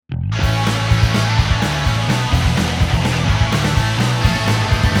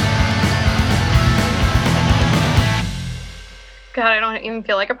God, I don't even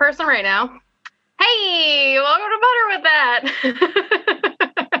feel like a person right now. Hey, welcome to Butter with That.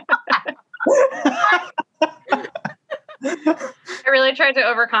 I really tried to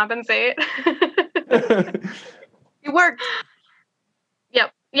overcompensate. It worked.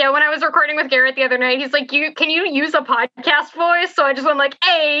 Yep. Yeah, when I was recording with Garrett the other night, he's like, can you use a podcast voice? So I just went like,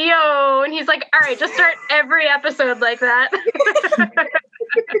 hey, yo. And he's like, all right, just start every episode like that.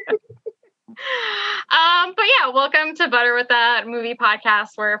 But yeah, welcome to Butter with That, movie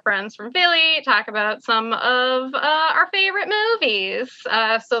podcast where friends from Philly talk about some of our favorite movies.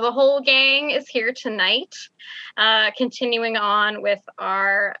 So the whole gang is here tonight, continuing on with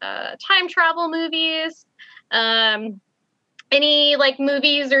our time travel movies. Any like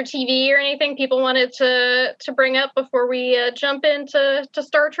movies or TV or anything people wanted to bring up before we jump into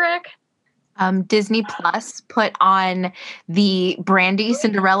Star Trek? Disney Plus put on the Brandy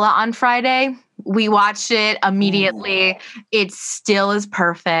Cinderella on Friday. We watched it immediately. It still is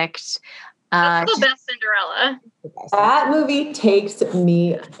perfect. That's the best Cinderella. That movie takes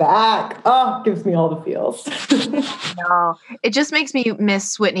me back. Oh, gives me all the feels. No, it just makes me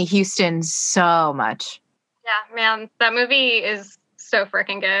miss Whitney Houston so much. Yeah, man, that movie is so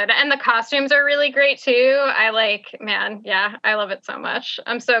freaking good. And the costumes are really great too. I love it so much.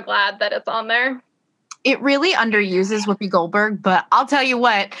 I'm so glad that it's on there. It really underuses Whoopi Goldberg, but I'll tell you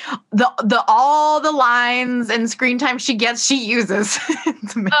what, all the lines and screen time she gets, she uses.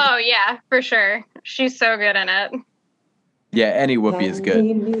 Oh yeah, for sure. She's so good in it. Yeah, any Whoopi is good.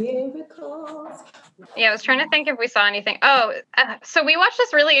 Yeah, I was trying to think if we saw anything. So we watched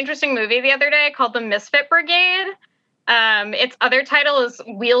this really interesting movie the other day called The Misfit Brigade. Its other title is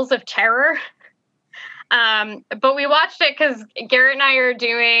Wheels of Terror. But we watched it because Garrett and I are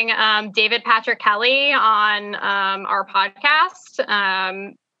doing David Patrick Kelly on our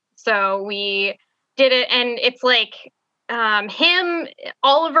podcast. So we did it, and it's like him,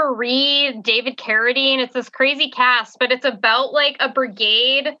 Oliver Reed, David Carradine. It's this crazy cast, but it's about like a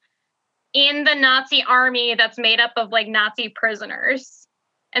brigade in the Nazi army that's made up of like Nazi prisoners.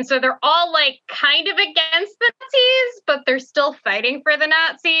 And so they're all like kind of against the Nazis, but they're still fighting for the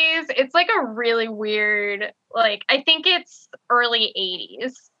Nazis. It's like a really weird, like, I think it's early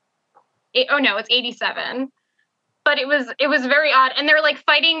 80s. It's 87. But it was very odd. And they're like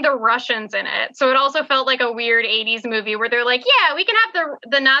fighting the Russians in it. So it also felt like a weird 80s movie where they're like, yeah, we can have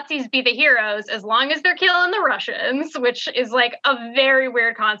the Nazis be the heroes as long as they're killing the Russians, which is like a very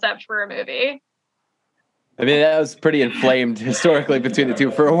weird concept for a movie. I mean, that was pretty inflamed historically between the two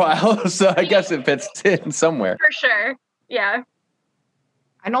for a while, so I guess it fits in somewhere. For sure, yeah.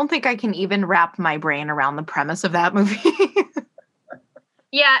 I don't think I can even wrap my brain around the premise of that movie.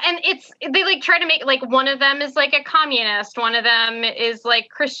 Yeah, and they like try to make like one of them is like a communist, one of them is like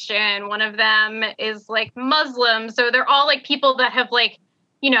Christian, one of them is like Muslim. So they're all like people that have like,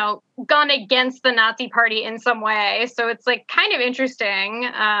 gone against the Nazi party in some way. So it's like kind of interesting,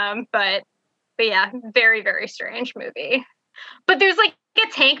 but yeah, very, very strange movie. But there's like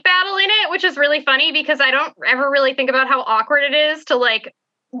a tank battle in it, which is really funny because I don't ever really think about how awkward it is to like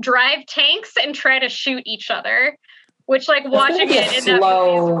drive tanks and try to shoot each other, which like watching it in that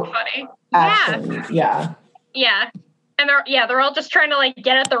movie is funny. Action. Yeah. Yeah. And they're all just trying to like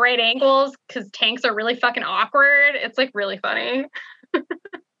get at the right angles because tanks are really fucking awkward. It's like really funny.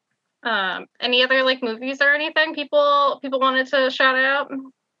 Any other like movies or anything people wanted to shout out?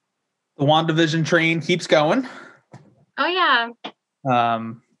 The WandaVision train keeps going. Oh, yeah.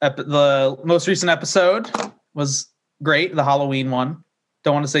 The most recent episode was great, the Halloween one.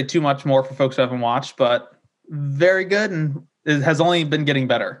 Don't want to say too much more for folks who haven't watched, but very good, and it has only been getting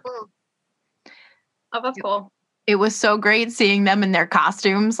better. Oh, that's cool. It was so great seeing them in their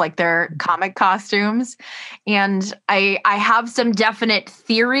costumes, like their comic costumes. And I have some definite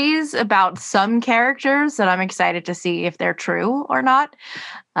theories about some characters that I'm excited to see if they're true or not.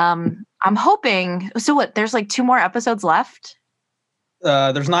 I'm hoping. So what? There's like 2 more episodes left?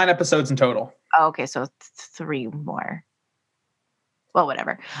 There's 9 episodes in total. Oh, okay, so 3 more. Well,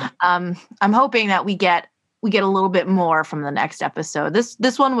 whatever. I'm hoping that we get a little bit more from the next episode.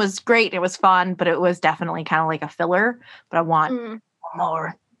 This one was great. It was fun, but it was definitely kind of like a filler. But I want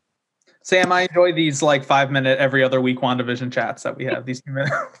more. Sam, I enjoy these like 5-minute every other week WandaVision chats that we have. These 2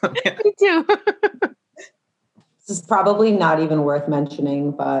 minutes. Me too. This is probably not even worth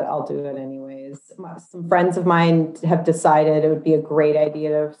mentioning, but I'll do it anyways. Some friends of mine have decided it would be a great idea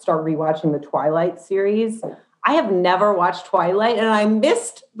to start rewatching the Twilight series. I have never watched Twilight, and I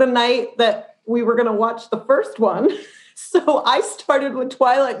missed the night that we were going to watch the first one. So I started with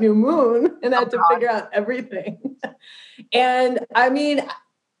Twilight New Moon and had to figure out everything. And I mean,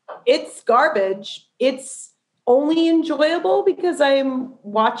 it's garbage. It's only enjoyable because I'm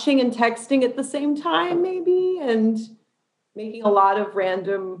watching and texting at the same time, maybe, and making a lot of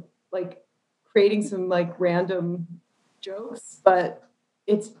random, like creating some like random jokes. But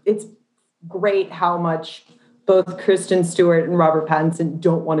it's great how much both Kristen Stewart and Robert Pattinson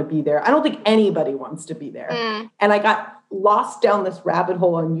don't want to be there. I don't think anybody wants to be there. And I got lost down this rabbit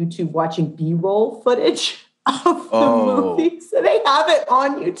hole on YouTube watching B-roll footage of the movie. So they have it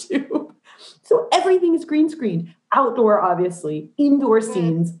on YouTube. So everything is green screened. Outdoor, obviously. Indoor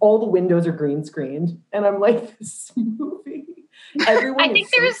scenes. All the windows are green screened. And I'm like, this movie. Everyone is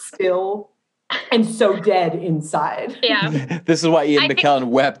so still and so dead inside. Yeah. This is why Ian McKellen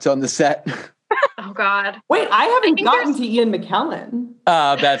wept on the set. Oh God. Wait, I haven't gotten to Ian McKellen.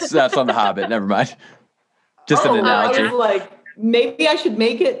 That's on The Hobbit. Never mind. Just an analogy. I was like, maybe I should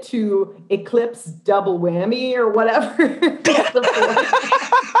make it to Eclipse Double Whammy or whatever.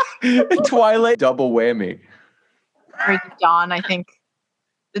 Twilight Double Whammy. Breaking Dawn, I think.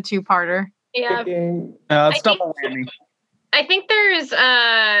 The two-parter. Yeah. It's double whammy. I think there's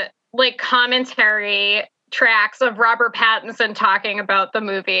like commentary tracks of Robert Pattinson talking about the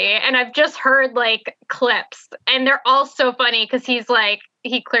movie, and I've just heard like clips, and they're all so funny because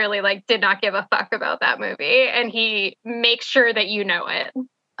he clearly like did not give a fuck about that movie, and he makes sure that you know it.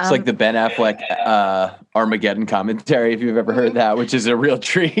 It's like the Ben Affleck Armageddon commentary, if you've ever heard that, which is a real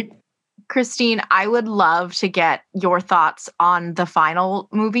treat. Christine, I would love to get your thoughts on the final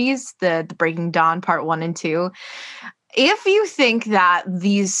movies, the Breaking Dawn Part 1 and 2. If you think that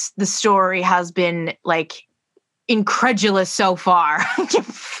the story has been like incredulous so far.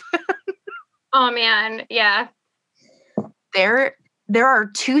 Oh man, yeah. There are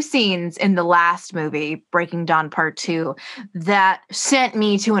two scenes in the last movie, Breaking Dawn Part 2, that sent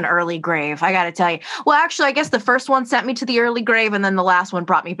me to an early grave. I got to tell you. Well, actually, I guess the first one sent me to the early grave, and then the last one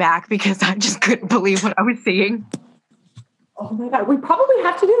brought me back because I just couldn't believe what I was seeing. Oh my God, we probably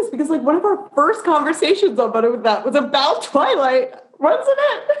have to do this because like one of our first conversations about it that was about Twilight, wasn't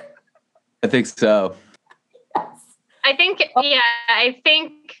it? I think so. Yes. I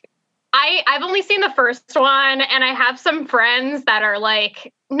think I've only seen the first one, and I have some friends that are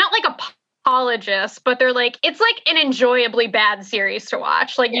like, not like apologists, but they're like, it's like an enjoyably bad series to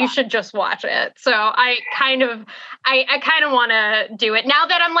watch. Like you should just watch it. So I kind of want to do it now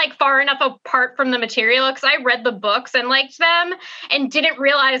that I'm like far enough apart from the material, because I read the books and liked them and didn't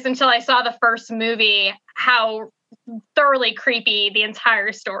realize until I saw the first movie how thoroughly creepy the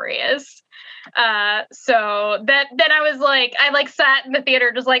entire story is. So then I was like, I like sat in the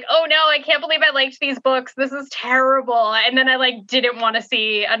theater just like, oh no, I can't believe I liked these books. This is terrible. And then I like didn't want to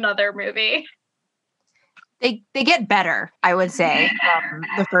see another movie. They get better, I would say,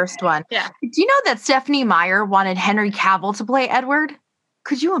 the first one. Yeah. Do you know that Stephenie Meyer wanted Henry Cavill to play Edward?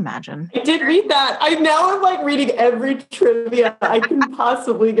 Could you imagine? I did read that. I'm like reading every trivia I can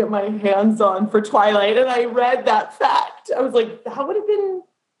possibly get my hands on for Twilight. And I read that fact. I was like, that would have been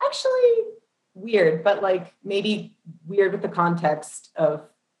actually weird, but like maybe weird with the context of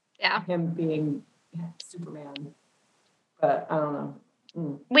him being Superman. But I don't know.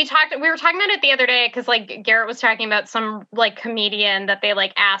 We were talking about it the other day because like Garrett was talking about some like comedian that they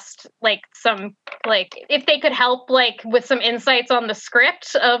like asked like some like if they could help like with some insights on the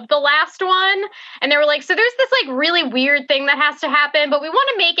script of the last one, and they were like, so there's this like really weird thing that has to happen, but we want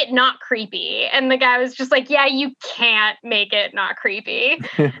to make it not creepy. And the guy was just like, yeah, you can't make it not creepy.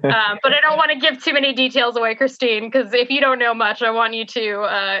 But I don't want to give too many details away, Christine, because if you don't know much, I want you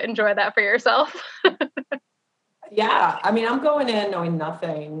to enjoy that for yourself. Yeah, I mean, I'm going in knowing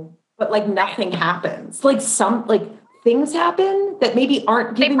nothing, but like nothing happens. Like some like things happen that maybe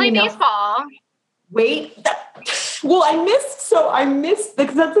aren't giving me enough. Baseball. Wait, well, I missed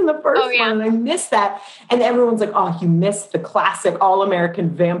because that's in the first one, and I missed that. And everyone's like, "Oh, you missed the classic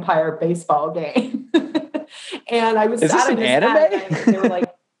all-American vampire baseball game." And I was. Is this an anime? And they were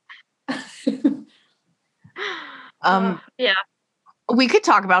like, yeah. We could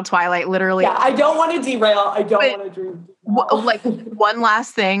talk about Twilight, literally. Yeah, I don't want to derail. I don't want to dream. Like one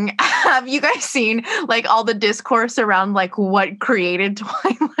last thing. Have you guys seen like all the discourse around like what created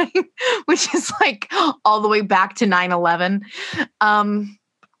Twilight, which is like all the way back to 9/11?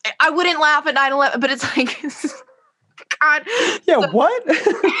 I wouldn't laugh at 9/11, but it's like, God. Yeah, so, what?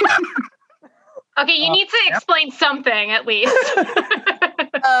 Okay, you need to explain something at least.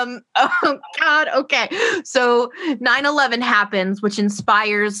 Oh God. Okay. So 9/11 happens, which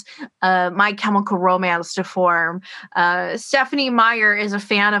inspires My Chemical Romance to form. Stephenie Meyer is a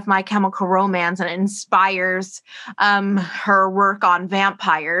fan of My Chemical Romance, and it inspires her work on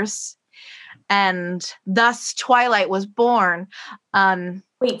vampires. and thus Twilight was born.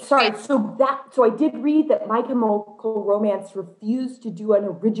 Wait, sorry. So I did read that My Chemical Romance refused to do an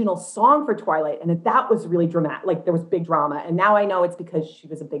original song for Twilight, and that was really dramatic. Like there was big drama, and now I know it's because she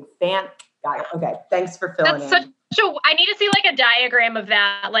was a big fan. Got it. Okay, thanks for filling in. I need to see like a diagram of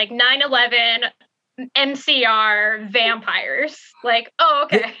that, like 9/11, MCR, vampires. Like, oh,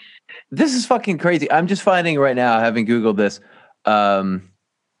 okay. This is fucking crazy. I'm just finding right now, having Googled this,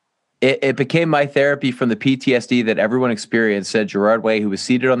 it became my therapy from the PTSD that everyone experienced, said Gerard Way, who was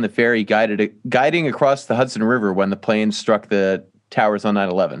seated on the ferry guiding across the Hudson River when the plane struck the towers on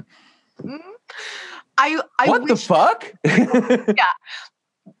 9/11. What the fuck? Yeah.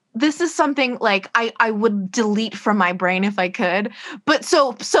 This is something like I would delete from my brain if I could. But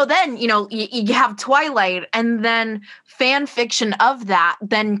so then, you have Twilight, and then fan fiction of that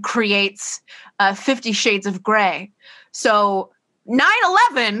then creates 50 Shades of Grey. So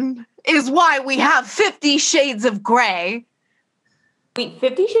 9/11 is why we have 50 Shades of Grey. Wait,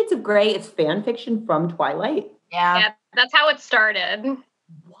 50 Shades of Grey is fan fiction from Twilight? Yeah, that's how it started.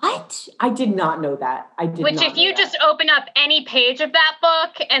 What? I did not know that. Which, if you just open up any page of that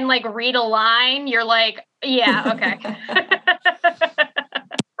book and like read a line, you're like, yeah, okay.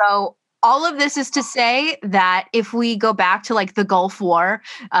 So all of this is to say that if we go back to like the Gulf War,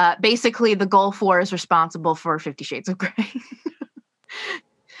 basically the Gulf War is responsible for 50 Shades of Grey.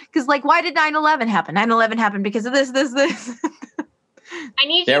 Because like, why did 9/11 happen? 9/11 happened because of this.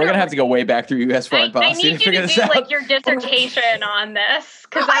 We're gonna have to go way back through U.S. foreign policy to figure this out. I need you to do like your dissertation on this,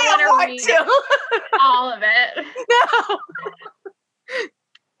 because I want to read all of it. No.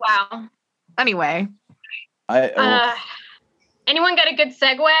 Wow. Anyway, anyone got a good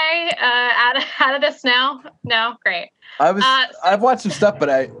segue out of this now? No, great. I've watched some stuff,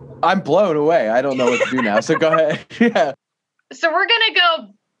 but I'm blown away. I don't know what to do now. So go ahead. Yeah. So we're gonna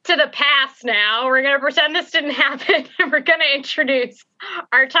go to the past now. We're going to pretend this didn't happen, and we're going to introduce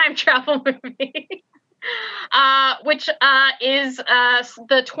our time travel movie, which is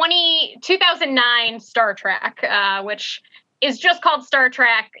the 2009 Star Trek, which is just called Star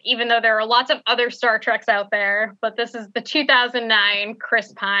Trek, even though there are lots of other Star Treks out there. But this is the 2009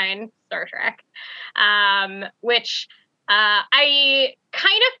 Chris Pine Star Trek, which I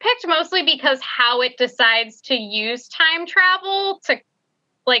kind of picked mostly because how it decides to use time travel to,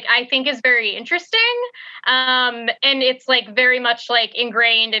 like, I think is very interesting. And it's like very much like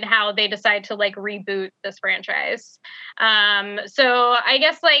ingrained in how they decide to like reboot this franchise. So I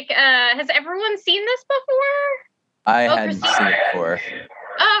guess like, has everyone seen this before? I hadn't seen it before.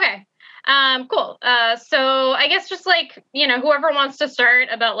 Oh, okay. Cool. So I guess just like, whoever wants to start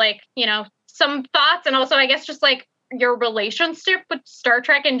about like, some thoughts, and also I guess just like your relationship with Star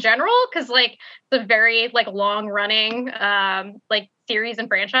Trek in general, because like it's a very like long running like series and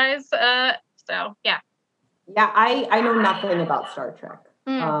franchise. So yeah. I know nothing about Star Trek.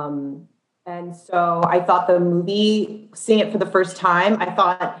 And so I thought the movie, seeing it for the first time, I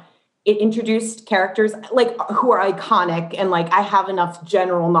thought it introduced characters like who are iconic, and like I have enough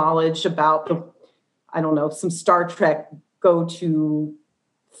general knowledge about some Star Trek go-to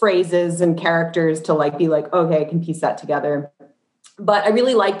phrases and characters to like be like, okay, I can piece that together. But I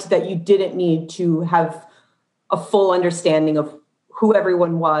really liked that you didn't need to have a full understanding of who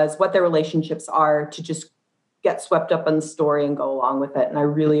everyone was, what their relationships are, to just get swept up in the story and go along with it. And I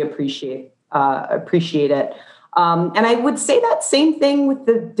really appreciate it. And I would say that same thing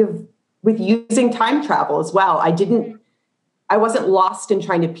with using time travel as well. I wasn't lost in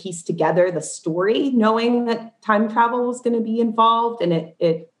trying to piece together the story, knowing that time travel was going to be involved. And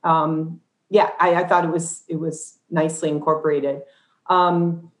I thought it was nicely incorporated.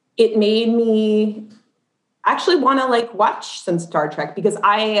 It made me actually want to like watch some Star Trek, because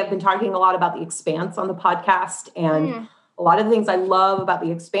I have been talking a lot about The Expanse on the podcast, and a lot of the things I love about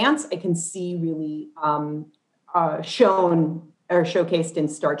The Expanse, I can see really shown or showcased in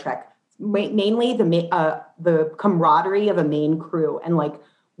Star Trek. Mainly the camaraderie of a main crew and like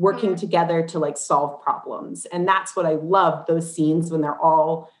working together to like solve problems. And that's what I love, those scenes when they're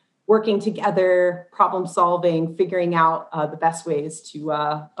all working together, problem solving, figuring out the best ways to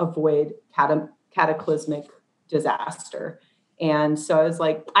avoid cataclysmic disaster. And so I was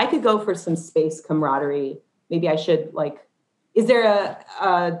like, I could go for some space camaraderie. Maybe I should is there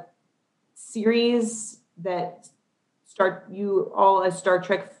a series that you all as Star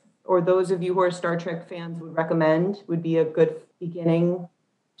Trek, or those of you who are Star Trek fans, would recommend would be a good beginning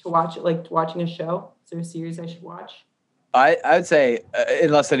to watch it, like watching a show? Is there a series I should watch? I would say,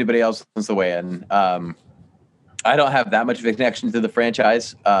 unless anybody else wants to weigh in, I don't have that much of a connection to the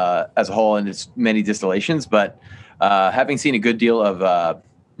franchise as a whole and its many distillations, but having seen a good deal of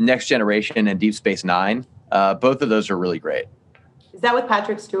Next Generation and Deep Space Nine. Both of those are really great. Is that with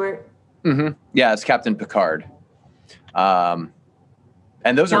Patrick Stewart? Mm-hmm. Yeah, it's Captain Picard.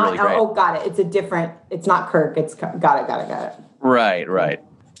 And those are really great. Oh, got it. It's not Kirk. Got it. Right.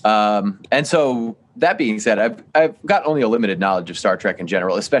 And so that being said, I've got only a limited knowledge of Star Trek in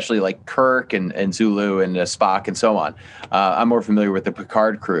general, especially like Kirk and Zulu and Spock and so on. I'm more familiar with the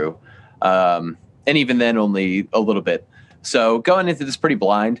Picard crew. And even then only a little bit. So going into this pretty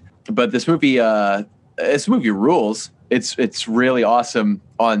blind, but this movie rules. It's really awesome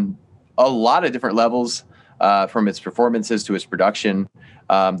on a lot of different levels, from its performances to its production,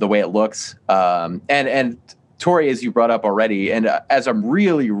 the way it looks, and Tori, as you brought up already, and as I'm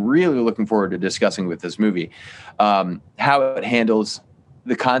really, really looking forward to discussing with this movie, how it handles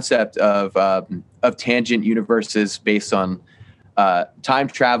the concept of tangent universes based on time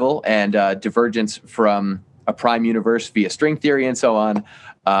travel and divergence from a prime universe via string theory and so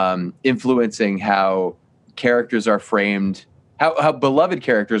on, influencing how characters are framed, how beloved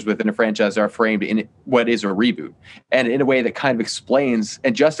characters within a franchise are framed in what is a reboot, and in a way that kind of explains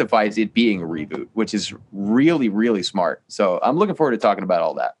and justifies it being a reboot, which is really, really smart. So I'm looking forward to talking about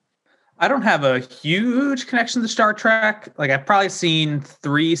all that. I don't have a huge connection to Star Trek. Like, I've probably seen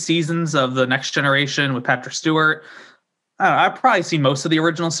 3 seasons of The Next Generation with Patrick Stewart. I've probably seen most of the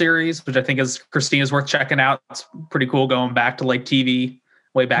original series, which I think Christina's worth checking out. It's pretty cool going back to like TV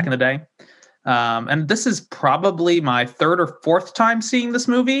way back in the day. And this is probably my 3rd or 4th time seeing this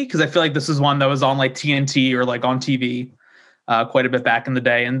movie, because I feel like this is one that was on like TNT or like on TV quite a bit back in the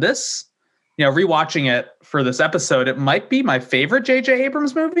day. And this, rewatching it for this episode, it might be my favorite J.J.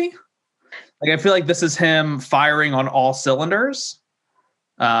 Abrams movie. Like, I feel like this is him firing on all cylinders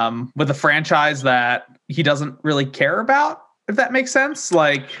with a franchise that he doesn't really care about, if that makes sense.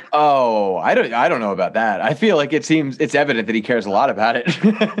 Like, I don't know about that. I feel like it's evident that he cares a lot about it.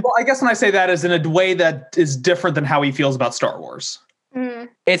 Well, I guess when I say that is in a way that is different than how he feels about Star Wars.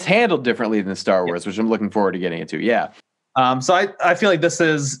 It's handled differently than Star Wars, which I'm looking forward to getting into. Yeah. So I feel like this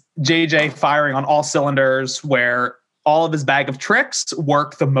is JJ firing on all cylinders, where all of his bag of tricks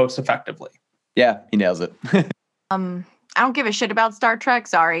work the most effectively. Yeah, he nails it. I don't give a shit about Star Trek.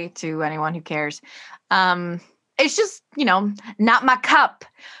 Sorry to anyone who cares. It's just, not my cup.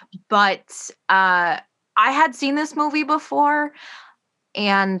 But I had seen this movie before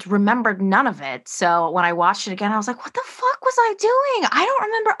and remembered none of it. So when I watched it again, I was like, what the fuck was I doing? I don't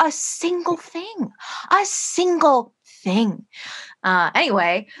remember a single thing.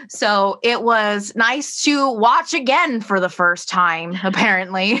 Anyway, so it was nice to watch again for the first time,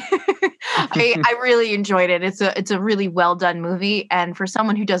 apparently. I really enjoyed it. It's a really well done movie. And for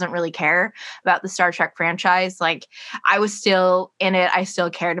someone who doesn't really care about the Star Trek franchise, like, I was still in it. I still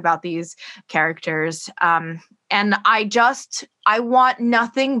cared about these characters. And I want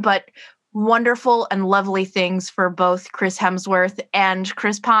nothing but wonderful and lovely things for both Chris Hemsworth and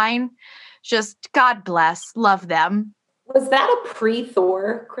Chris Pine. Just God bless, love them. Was that a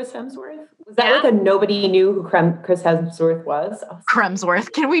pre-Thor Chris Hemsworth? Was that like a nobody knew who Chris Hemsworth was? Oh,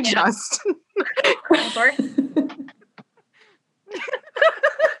 Kremsworth, can we just? Kremsworth.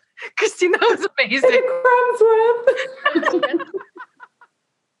 Christina was amazing.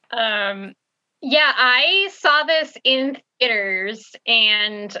 Kremsworth. Yeah, I saw this in theaters,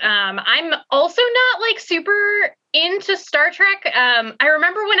 and I'm also not like super into Star Trek. I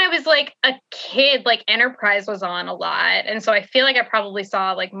remember when I was like a kid, like Enterprise was on a lot, and so I feel like I probably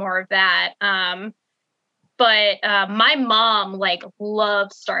saw like more of that. But my mom like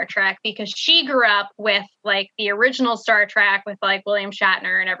loves Star Trek because she grew up with like the original Star Trek with like William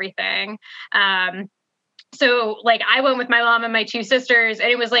Shatner and everything. So like I went with my mom and my 2 sisters, and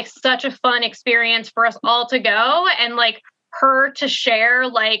it was like such a fun experience for us all to go and like her to share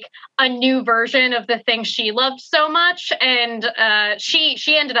like a new version of the thing she loved so much. And she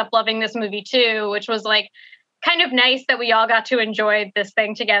ended up loving this movie too, which was like kind of nice that we all got to enjoy this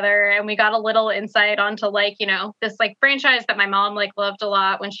thing together. And we got a little insight onto like, this like franchise that my mom like loved a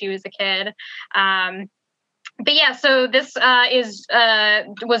lot when she was a kid. But yeah, so this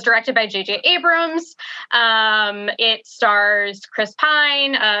was directed by J.J. Abrams. It stars Chris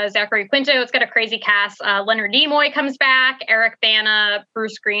Pine, Zachary Quinto. It's got a crazy cast. Leonard Nimoy comes back, Eric Bana,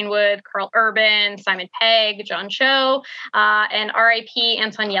 Bruce Greenwood, Carl Urban, Simon Pegg, John Cho, and R.I.P.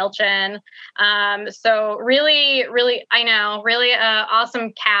 Anton Yelchin. So really, really, I know, really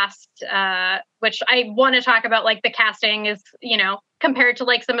awesome cast, which I want to talk about. Like the casting is, compared to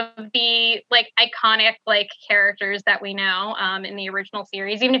like some of the like iconic like characters that we know in the original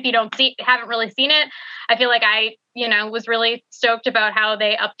series. Even if you haven't really seen it, I feel like I was really stoked about how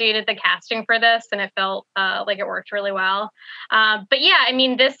they updated the casting for this, and it felt like it worked really well. But yeah, I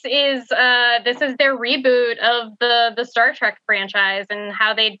mean, this is their reboot of the Star Trek franchise, and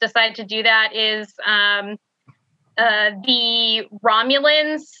how they decided to do that is the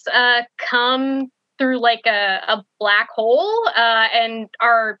Romulans come through like a black hole and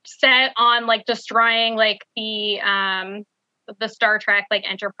are set on like destroying like the Star Trek like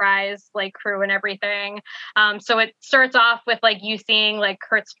Enterprise like crew and everything. So it starts off with like you seeing like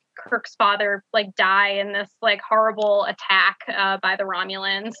Kirk's father like die in this like horrible attack by the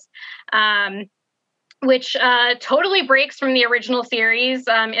Romulans. Which totally breaks from the original series.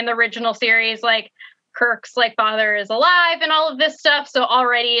 In the original series, like Kirk's like father is alive and all of this stuff, so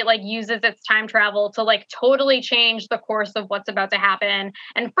already it like uses its time travel to like totally change the course of what's about to happen.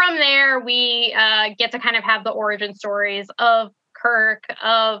 And from there, we get to kind of have the origin stories of Kirk,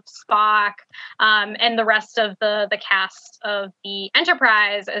 of Spock, and the rest of the cast of the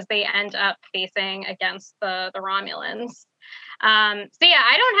Enterprise as they end up facing against the Romulans. So yeah,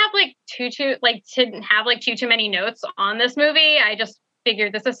 I don't have like too many notes on this movie. I just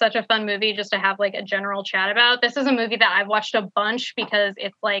figured this is such a fun movie just to have like a general chat about. This is a movie that I've watched a bunch because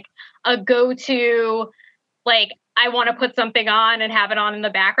it's like a go-to, like I want to put something on and have it on in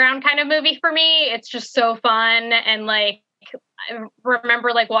the background kind of movie for me. It's just so fun. And like, I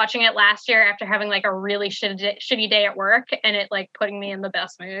remember like watching it last year after having like a really shitty day at work, and it like putting me in the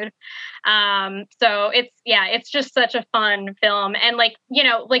best mood. So it's just such a fun film. And like,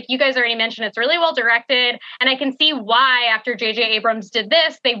 like you guys already mentioned, it's really well directed, and I can see why after J.J. Abrams did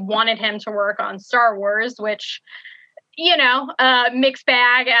this, they wanted him to work on Star Wars, which, mixed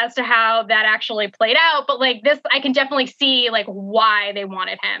bag as to how that actually played out. But like this, I can definitely see like why they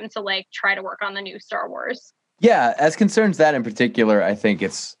wanted him to like try to work on the new Star Wars. Yeah, as concerns that in particular, I think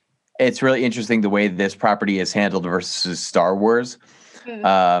it's really interesting the way this property is handled versus Star Wars,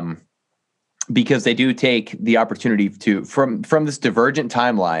 because they do take the opportunity to from this divergent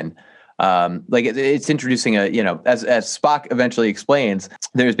timeline. Like it's introducing as Spock eventually explains,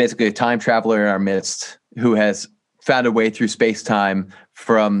 there's basically a time traveler in our midst who has found a way through space-time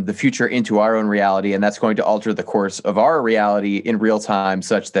from the future into our own reality, and that's going to alter the course of our reality in real time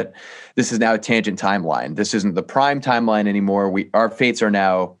such that this is now a tangent timeline. This isn't the prime timeline anymore. Our fates are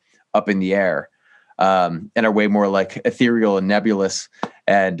now up in the air, and are way more like ethereal and nebulous.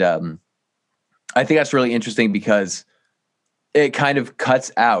 And I think that's really interesting because it kind of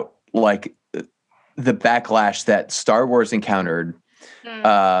cuts out like the backlash that Star Wars encountered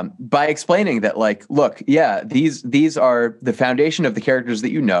by explaining that, like, look, yeah, these are the foundation of the characters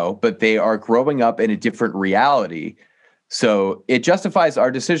that you know, but they are growing up in a different reality. So it justifies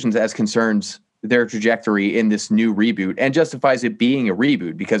our decisions as concerns their trajectory in this new reboot, and justifies it being a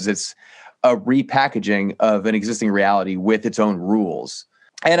reboot because it's a repackaging of an existing reality with its own rules.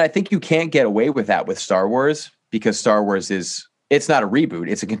 And I think you can't get away with that with Star Wars, because Star Wars it's not a reboot.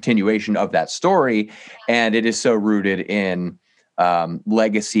 It's a continuation of that story. And it is so rooted in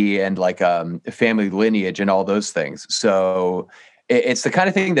legacy and like family lineage and all those things. So it's the kind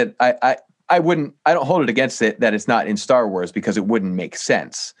of thing that I don't hold it against it that it's not in Star Wars, because it wouldn't make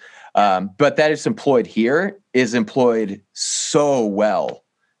sense. But that it's employed here is employed so well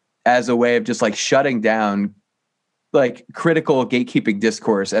as a way of just like shutting down like critical gatekeeping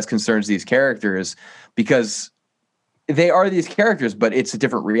discourse as concerns these characters, because they are these characters, but it's a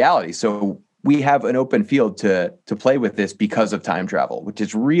different reality. So we have an open field to play with this because of time travel, which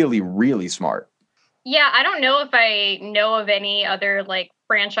is really, really smart. Yeah, I don't know if I know of any other like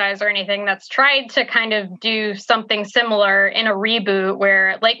franchise or anything that's tried to kind of do something similar in a reboot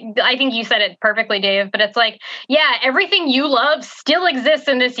where, like, I think you said it perfectly, Dave, but it's like, yeah, everything you love still exists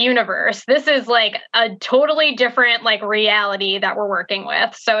in this universe. This is like a totally different like reality that we're working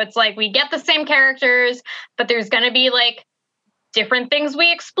with. So it's like we get the same characters, but there's going to be like different things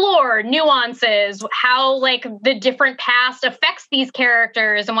we explore, nuances, how like the different past affects these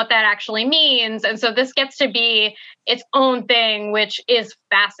characters and what that actually means. And so this gets to be its own thing, which is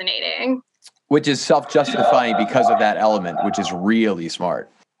fascinating. Which is self-justifying because of that element, which is really smart.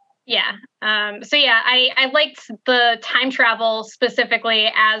 Yeah. So yeah, I liked the time travel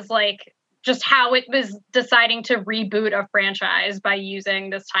specifically as like just how it was deciding to reboot a franchise by using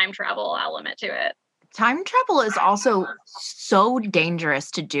this time travel element to it. Time travel is also so dangerous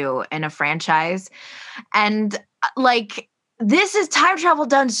to do in a franchise. And like, this is time travel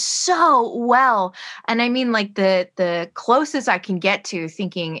done so well. And I mean, like the closest I can get to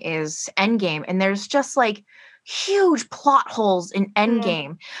thinking is Endgame. And there's just like huge plot holes in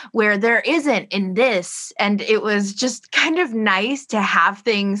Endgame where there isn't in this. And it was just kind of nice to have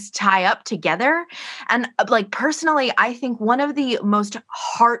things tie up together. And like personally, I think one of the most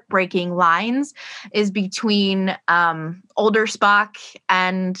heartbreaking lines is between older Spock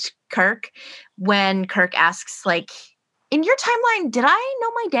and Kirk, when Kirk asks, like, in your timeline, did I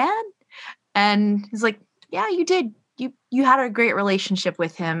know my dad? And he's like, yeah, you did. You had a great relationship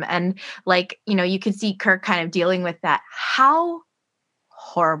with him. And like, you could see Kirk kind of dealing with that. How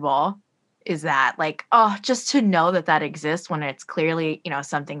horrible is that? Like, oh, just to know that exists when it's clearly,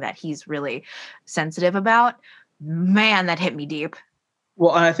 something that he's really sensitive about. Man, that hit me deep.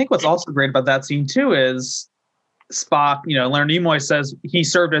 Well, and I think what's also great about that scene too is Spock, Leonard Nimoy says he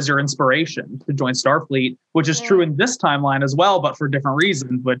served as your inspiration to join Starfleet, which is true in this timeline as well, but for different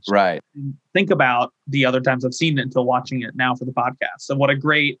reasons, which right. Think about the other times I've seen it until watching it now for the podcast. So what a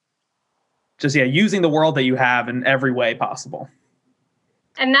great, using the world that you have in every way possible.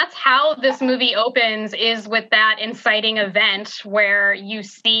 And that's how this movie opens, is with that inciting event where you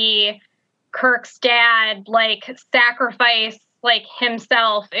see Kirk's dad like sacrifice like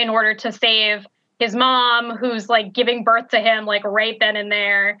himself in order to save his mom, who's like giving birth to him like right then and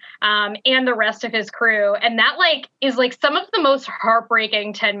there, and the rest of his crew. And that like is like some of the most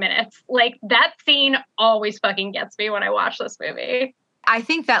heartbreaking 10 minutes. Like that scene always fucking gets me when I watch this movie. I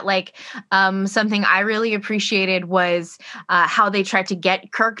think that like something I really appreciated was how they tried to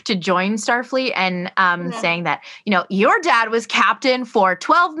get Kirk to join Starfleet and saying that, your dad was captain for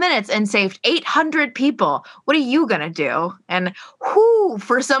 12 minutes and saved 800 people. What are you going to do? And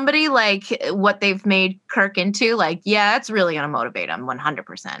for somebody like what they've made Kirk into, like, yeah, it's really going to motivate him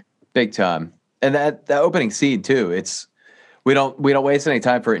 100%. Big time. And that opening scene too, we don't waste any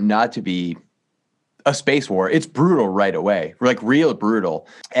time for it not to be a space war. It's brutal right away, like real brutal.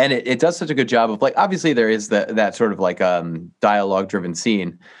 And it does such a good job of like, obviously there is that sort of like dialogue driven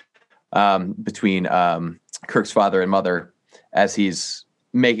scene between Kirk's father and mother as he's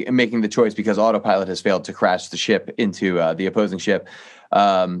making the choice because autopilot has failed to crash the ship into the opposing ship.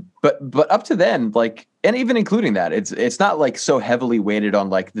 But up to then, like, and even including that, it's not like so heavily weighted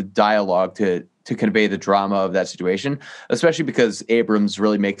on like the dialogue to convey the drama of that situation, especially because Abrams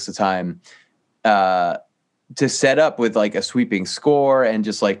really makes the time to set up with like a sweeping score and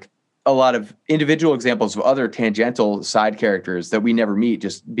just like a lot of individual examples of other tangential side characters that we never meet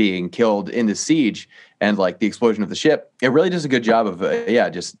just being killed in the siege and like the explosion of the ship. It really does a good job of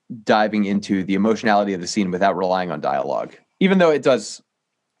just diving into the emotionality of the scene without relying on dialogue, even though it does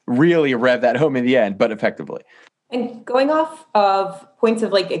really rev that home in the end, but effectively. And going off of points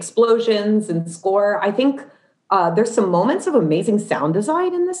of like explosions and score, I think there's some moments of amazing sound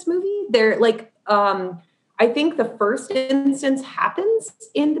design in this movie. They're like, I think the first instance happens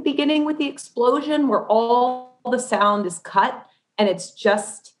in the beginning with the explosion where all the sound is cut and it's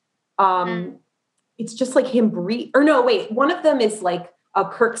just like him breathe. Or no, wait, one of them is like a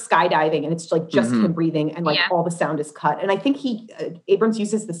Kirk skydiving and it's like just him breathing and like all the sound is cut. And I think Abrams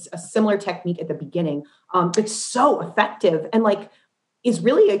uses a similar technique at the beginning. It's so effective and like is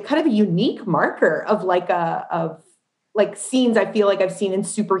really a kind of a unique marker of like scenes I feel like I've seen in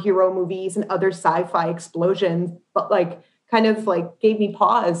superhero movies and other sci-fi explosions, but like kind of like gave me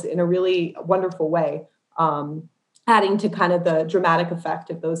pause in a really wonderful way, adding to kind of the dramatic effect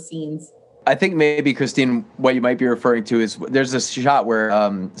of those scenes. I think maybe, Christine, what you might be referring to is there's this shot where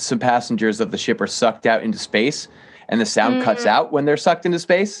some passengers of the ship are sucked out into space and the sound cuts out when they're sucked into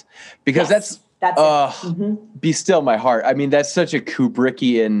space because that's Be Still My Heart. I mean, that's such a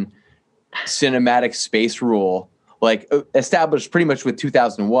Kubrickian cinematic space rule, like established pretty much with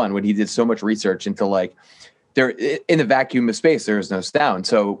 2001 when he did so much research into like there in the vacuum of space, there is no sound.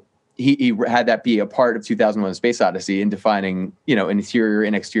 So he had that be a part of 2001 Space Odyssey in defining, interior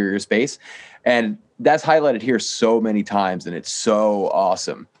and exterior space. And that's highlighted here so many times. And it's so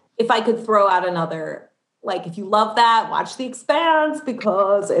awesome. If I could throw out another, like, if you love that, watch The Expanse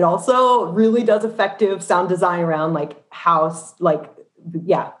because it also really does effective sound design around like house, like,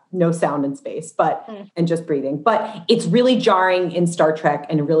 no sound in space, and just breathing. But it's really jarring in Star Trek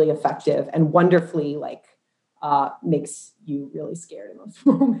and really effective and wonderfully like makes you really scared in those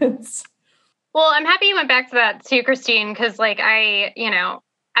moments. Well, I'm happy you went back to that too, Christine, because like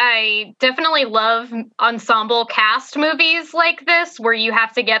I definitely love ensemble cast movies like this, where you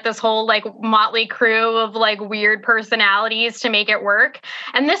have to get this whole like motley crew of like weird personalities to make it work.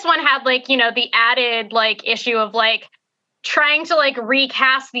 And this one had like, the added like issue of like, trying to like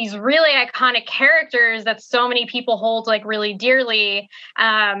recast these really iconic characters that so many people hold like really dearly.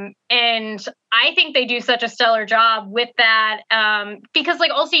 And I think they do such a stellar job with that. Because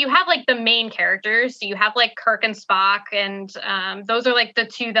like also you have like the main characters. So you have like Kirk and Spock, and those are like the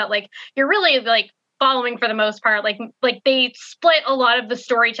two that like you're really like following for the most part. Like they split a lot of the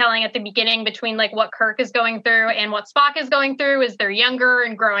storytelling at the beginning between like what Kirk is going through and what Spock is going through as they're younger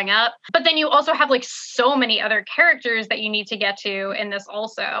and growing up. But then you also have like so many other characters that you need to get to in this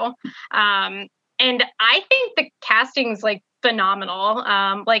also. And I think the casting's like phenomenal.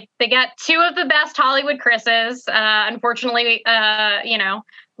 Like they got two of the best Hollywood Chris's. Unfortunately,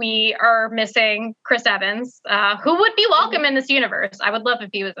 we are missing Chris Evans, who would be welcome in this universe. I would love if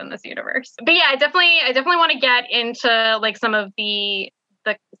he was in this universe. But yeah, I definitely want to get into like some of the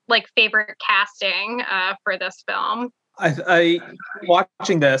like favorite casting for this film. I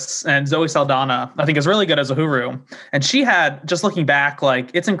watching this, and Zoe Saldana, I think, is really good as Uhuru. And she had, just looking back, like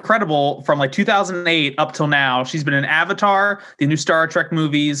it's incredible from like 2008 up till now. She's been in Avatar, the new Star Trek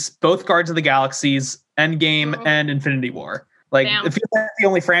movies, both Guardians of the Galaxies, Endgame, and Infinity War. Like, if you're the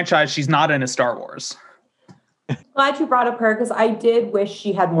only franchise she's not in is Star Wars. Glad you brought up her, because I did wish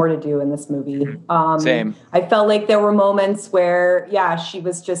she had more to do in this movie. Same. I felt like there were moments where, she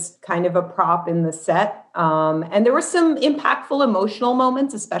was just kind of a prop in the set. And there were some impactful emotional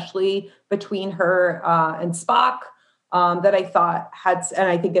moments, especially between her and Spock, that I thought had, and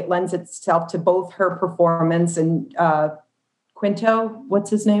I think it lends itself to both her performance and Quinto, what's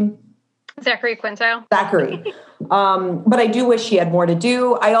his name? Zachary Quinto. Zachary. But I do wish she had more to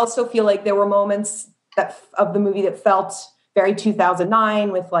do. I also feel like there were moments of the movie that felt very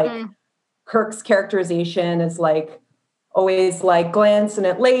 2009 with like Kirk's characterization as like always like glancing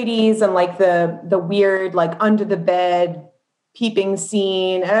at ladies and like the weird like under the bed peeping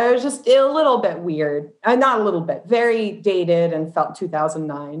scene. And it was just a little bit weird. Not a little bit, very dated and felt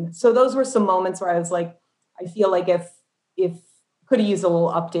 2009. So those were some moments where I was like, I feel like if could have used a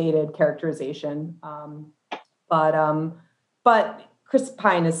little updated characterization. But Chris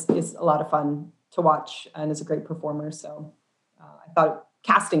Pine is a lot of fun to watch and is a great performer. So I thought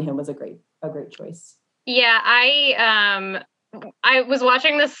casting him was a great choice. Yeah, I was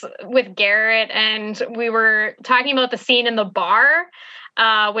watching this with Garrett, and we were talking about the scene in the bar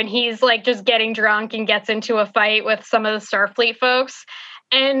when he's like just getting drunk and gets into a fight with some of the Starfleet folks.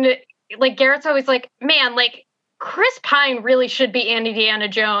 And like Garrett's always like, man, like Chris Pine really should be Indiana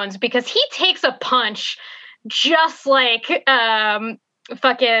Jones, because he takes a punch just like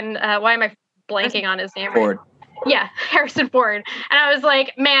fucking why am I blanking on his name? Ford. Yeah, Harrison Ford. And I was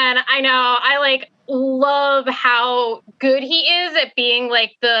like, man, I know. I like love how good he is at being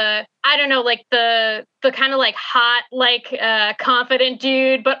like the kind of like hot, like confident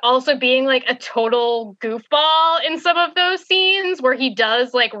dude, but also being like a total goofball in some of those scenes where he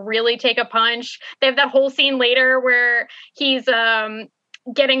does like really take a punch. They have that whole scene later where he's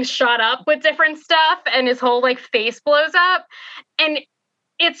getting shot up with different stuff and his whole like face blows up. And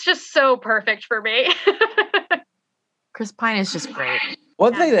it's just so perfect for me. Chris Pine is just great.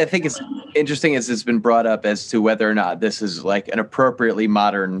 One thing that I think is interesting is it's been brought up as to whether or not this is like an appropriately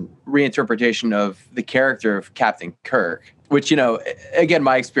modern reinterpretation of the character of Captain Kirk, which, again,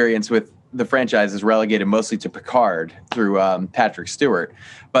 my experience with the franchise is relegated mostly to Picard through Patrick Stewart.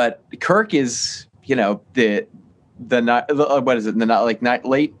 But Kirk is,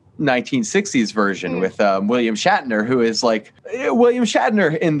 late 1960s version with William Shatner, who is like William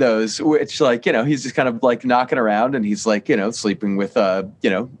Shatner in those, which like, he's just kind of like knocking around and he's like, sleeping with,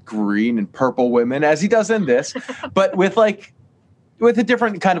 green and purple women as he does in this, but with a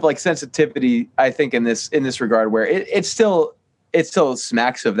different kind of like sensitivity, I think in this regard, where it still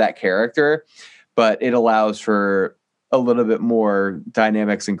smacks of that character, but it allows for a little bit more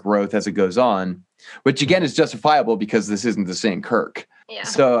dynamics and growth as it goes on, which again is justifiable because this isn't the same Kirk. Yeah.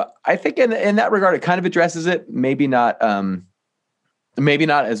 So I think in that regard, it kind of addresses it. Maybe not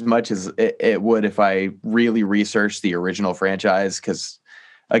as much as it would if I really researched the original franchise. Because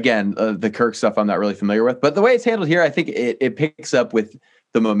again, the Kirk stuff I'm not really familiar with. But the way it's handled here, I think it picks up with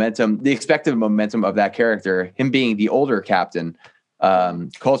the momentum, the expected momentum of that character, him being the older captain,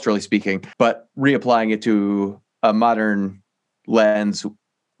 culturally speaking, but reapplying it to a modern lens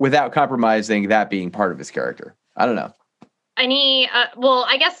without compromising that being part of his character. I don't know.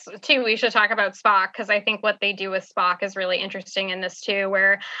 I guess too, we should talk about Spock, because I think what they do with Spock is really interesting in this too,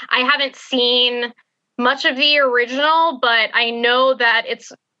 where I haven't seen much of the original, but I know that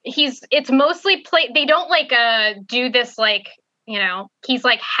it's mostly played. They don't like do this like he's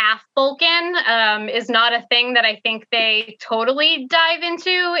like half Vulcan, is not a thing that I think they totally dive into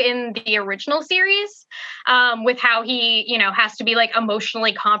in the original series, with how he, has to be like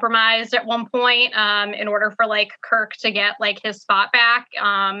emotionally compromised at one point, in order for like Kirk to get like his spot back,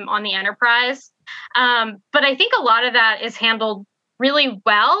 on the Enterprise. But I think a lot of that is handled really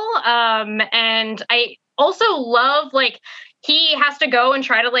well. And I also love like, he has to go and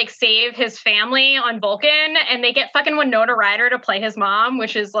try to like save his family on Vulcan, and they get fucking Winona Ryder to play his mom,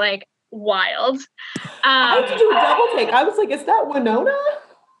 which is like wild. I had to do a double take. I was like, is that Winona?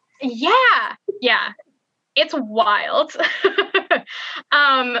 Yeah. It's wild.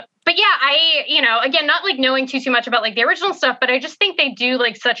 But yeah, again, not like knowing too much about like the original stuff, but I just think they do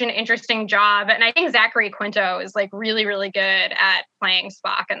like such an interesting job. And I think Zachary Quinto is like really, really good at playing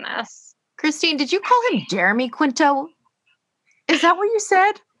Spock in this. Christine, did you call him Jeremy Quinto? Is that what you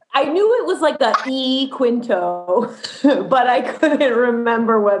said? I knew it was like the E Quinto, but I couldn't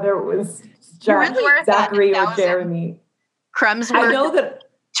remember whether it was Zachary or Jeremy. Cremsworth. I know that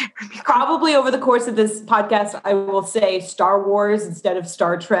probably over the course of this podcast, I will say Star Wars instead of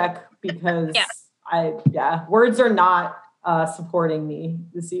Star Trek because words are not supporting me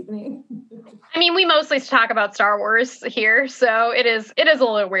this evening. I mean, we mostly talk about Star Wars here, so it is a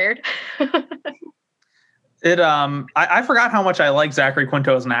little weird. I forgot how much I like Zachary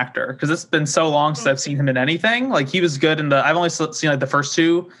Quinto as an actor because it's been so long since I've seen him in anything. Like he was good I've only seen like the first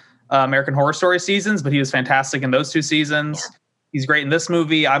two American Horror Story seasons, but he was fantastic in those two seasons. Yeah. He's great in this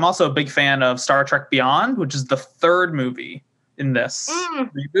movie. I'm also a big fan of Star Trek Beyond, which is the third movie in this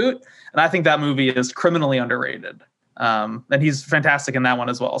reboot. And I think that movie is criminally underrated. And he's fantastic in that one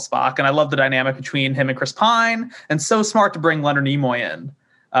as well, Spock. And I love the dynamic between him and Chris Pine, and so smart to bring Leonard Nimoy in.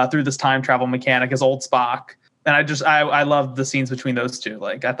 Through this time travel mechanic as old Spock. And I loved the scenes between those two.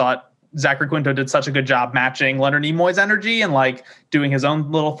 Like I thought Zachary Quinto did such a good job matching Leonard Nimoy's energy and like doing his own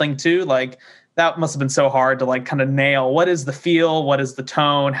little thing too. Like that must have been so hard to like kind of nail what is the feel, what is the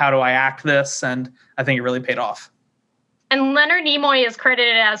tone, how do I act this? And I think it really paid off. And Leonard Nimoy is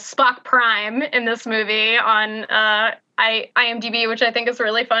credited as Spock Prime in this movie on IMDb, which I think is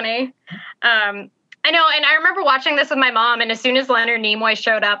really funny. I know, and I remember watching this with my mom, and as soon as Leonard Nimoy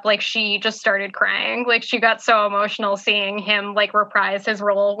showed up, like, she just started crying. Like, she got so emotional seeing him, like, reprise his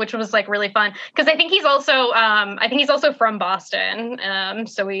role, which was, like, really fun. Because I think he's also from Boston.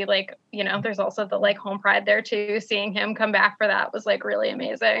 So we, like, there's also the, like, home pride there, too. Seeing him come back for that was, like, really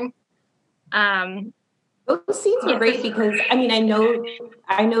amazing. Those scenes were great because, I mean, I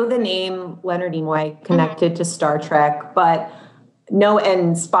know the name Leonard Nimoy connected to Star Trek,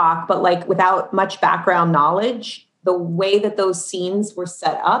 and Spock, but like without much background knowledge, the way that those scenes were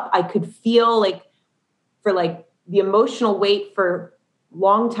set up, I could feel like for like the emotional weight for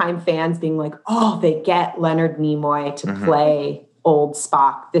longtime fans being like, oh, they get Leonard Nimoy to play old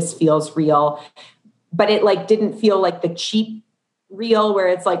Spock. This feels real. But it like didn't feel like the cheap real where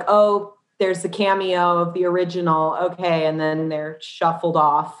it's like, oh, there's the cameo of the original. Okay. And then they're shuffled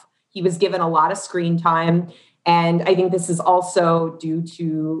off. He was given a lot of screen time. And I think this is also due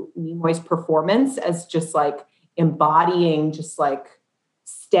to Nimoy's performance as just like embodying just like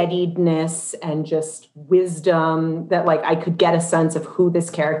steadiness and just wisdom that like I could get a sense of who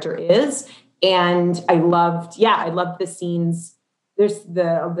this character is. And I loved the scenes. There's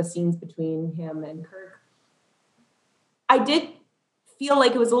the scenes between him and Kirk. I did feel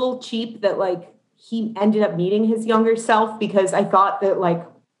like it was a little cheap that like he ended up meeting his younger self because I thought that like,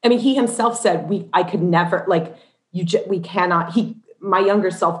 I mean, he himself said, my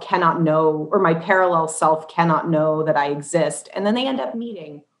younger self cannot know, or my parallel self cannot know that I exist. And then they end up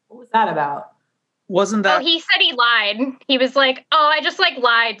meeting. What was that about? Wasn't that? Oh, he said he lied. He was like, oh, I just like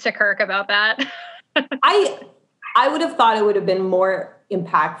lied to Kirk about that. I would have thought it would have been more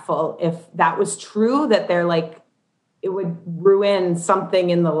impactful if that was true, that they're like, it would ruin something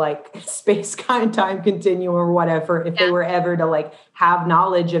in the like space time continuum or whatever if they were ever to like have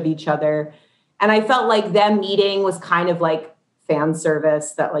knowledge of each other. And I felt like them meeting was kind of like fan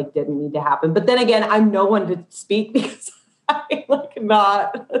service that like didn't need to happen. But then again, I'm no one to speak because I'm like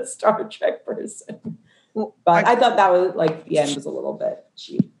not a Star Trek person. But I thought that was like the end was a little bit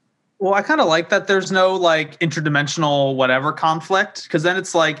cheap. Well, I kind of like that there's no like interdimensional whatever conflict, because then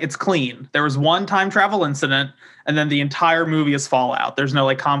it's like it's clean. There was one time travel incident, and then the entire movie is fallout. There's no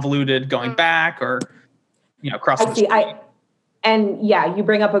like convoluted going back or crossing the street. You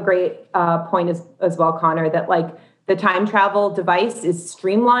bring up a great point as well, Connor, that like the time travel device is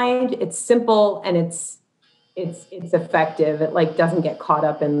streamlined, it's simple, and it's effective. It like doesn't get caught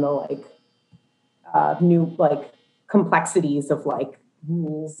up in the like new like complexities of like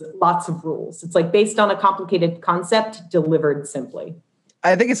rules, lots of rules. It's like based on a complicated concept delivered simply.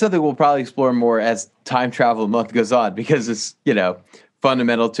 I think it's something we'll probably explore more as time travel month goes on, because it's,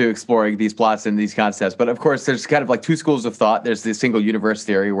 fundamental to exploring these plots and these concepts. But of course, there's kind of like two schools of thought. There's the single universe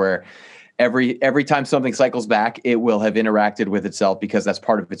theory, where every time something cycles back, it will have interacted with itself because that's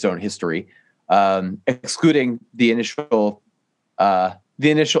part of its own history, excluding the initial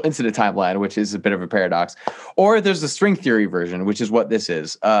incident timeline, which is a bit of a paradox. Or there's the string theory version, which is what this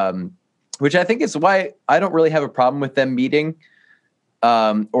is, which I think is why I don't really have a problem with them meeting,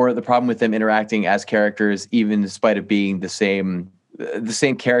 or the problem with them interacting as characters, even in spite of being the same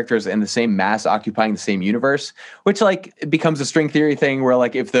characters and the same mass occupying the same universe, which like it becomes a string theory thing where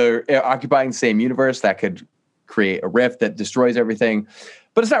like if they're occupying the same universe, that could create a rift that destroys everything.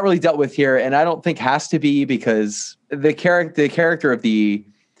 But it's not really dealt with here, and I don't think has to be, because the character of the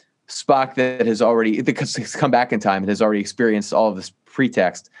Spock that has come back in time and has already experienced all of this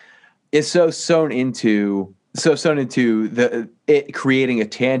pretext is so sewn into it creating a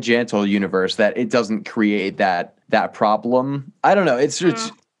tangential universe that it doesn't create that problem. I don't know. It's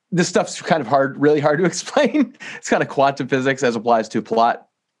this stuff's kind of really hard to explain. It's kind of quantum physics as applies to plot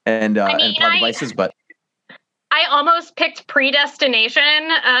and plot devices, but. I almost picked Predestination,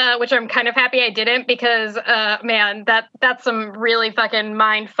 which I'm kind of happy I didn't, because man, that's some really fucking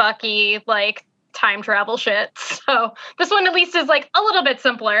mindfucky like time travel shit. So this one at least is like a little bit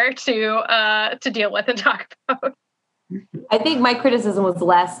simpler to deal with and talk about. I think my criticism was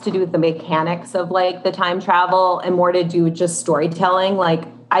less to do with the mechanics of like the time travel and more to do with just storytelling. Like,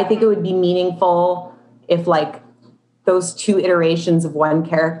 I think it would be meaningful if like those two iterations of one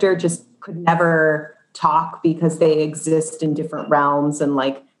character just could never talk because they exist in different realms and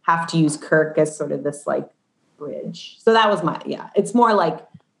like have to use Kirk as sort of this like bridge. So that was it's more like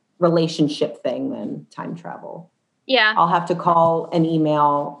relationship thing than time travel. Yeah. I'll have to call and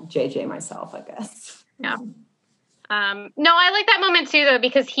email JJ myself, I guess. Yeah. No, I like that moment too, though,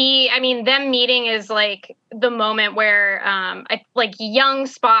 because them meeting is like the moment where young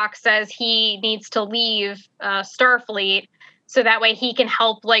Spock says he needs to leave Starfleet so that way he can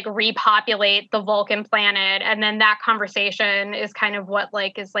help like repopulate the Vulcan planet. And then that conversation is kind of what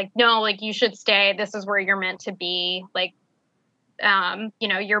like is like, no, like you should stay. This is where you're meant to be. Like,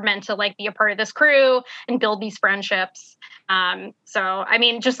 you're meant to like be a part of this crew and build these friendships. So, I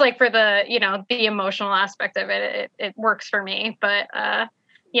mean, just like for the, the emotional aspect of it, it works for me. But,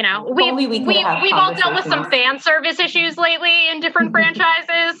 we've all dealt with some fan service issues lately in different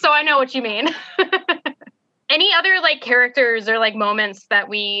franchises. So I know what you mean. Any other like characters or like moments that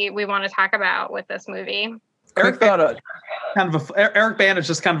we want to talk about with this movie? Eric Bana is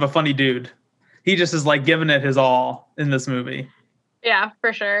just kind of a funny dude. He just is like giving it his all in this movie. Yeah,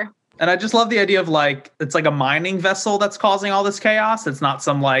 for sure. And I just love the idea of like, it's like a mining vessel that's causing all this chaos. It's not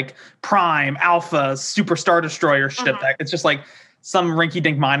some like Prime, Alpha, Super Star Destroyer ship. It's just like some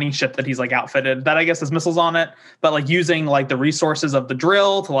rinky-dink mining ship that he's like outfitted that I guess has missiles on it, but like using like the resources of the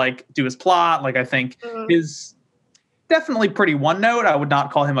drill to like do his plot. Like I think is definitely pretty one note. I would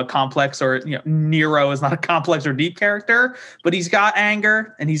not call him a complex or, Nero is not a complex or deep character, but he's got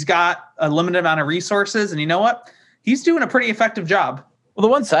anger and he's got a limited amount of resources. And you know what? He's doing a pretty effective job. Well, the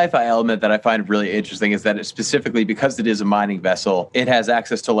one sci-fi element that I find really interesting is that it specifically, because it is a mining vessel, it has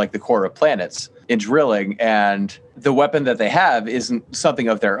access to like the core of planets in drilling, and the weapon that they have isn't something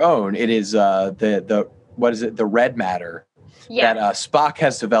of their own. It is the red matter that Spock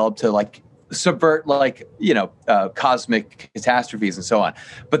has developed to like subvert like cosmic catastrophes and so on.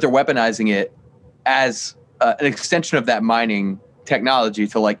 But they're weaponizing it as an extension of that mining technology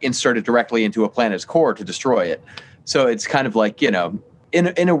to like insert it directly into a planet's core to destroy it. So it's kind of like, in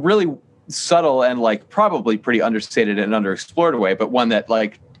a really subtle and like probably pretty understated and underexplored way, but one that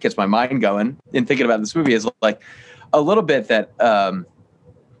like gets my mind going in thinking about this movie is like a little bit that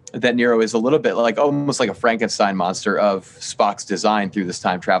Nero is a little bit like almost like a Frankenstein monster of Spock's design through this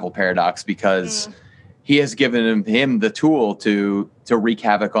time travel paradox, because he has given him the tool to wreak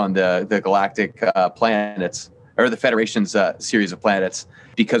havoc on the galactic planets, or the Federation's series of planets,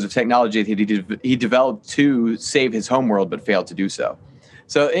 because of technology that he developed to save his homeworld, but failed to do so.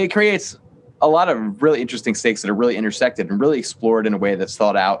 So it creates a lot of really interesting stakes that are really intersected and really explored in a way that's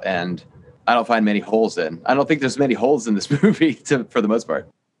thought out, and I don't find many holes in. I don't think there's many holes in this movie for the most part.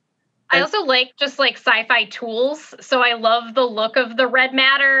 I also like just like sci-fi tools. So I love the look of the red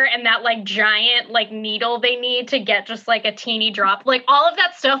matter and that like giant like needle they need to get just like a teeny drop. Like all of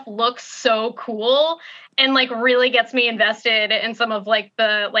that stuff looks so cool and like really gets me invested in some of like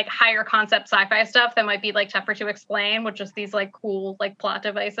the like higher concept sci-fi stuff that might be like tougher to explain, with just these like cool like plot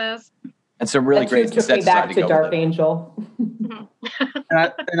devices. And some really That great took me set back design to go Dark with it. Angel.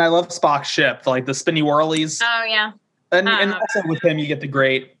 And I love Spock's ship, like the spinny whirlies. Oh yeah. And also with him, you get the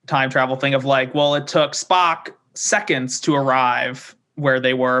great time travel thing of like, well, it took Spock seconds to arrive where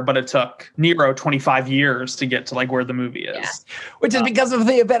they were, but it took Nero 25 years to get to like where the movie is. Yeah. Which is because of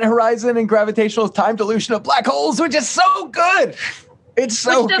the event horizon and gravitational time dilution of black holes, which is so good. It's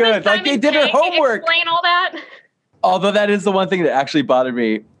so Which doesn't good. Like they Simon did their Pegg homework. Explain all that. Although that is the one thing that actually bothered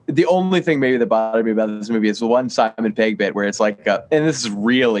me. The only thing maybe that bothered me about this movie is the one Simon Pegg bit where it's like, and this is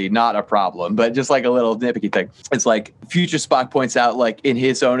really not a problem, but just like a little nitpicky thing. It's like future Spock points out, like in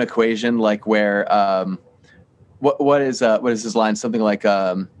his own equation, like where, what is his line? Something like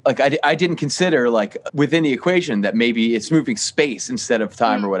I didn't consider like within the equation that maybe it's moving space instead of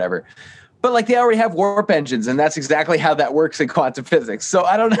time or whatever. But like they already have warp engines, and that's exactly how that works in quantum physics. So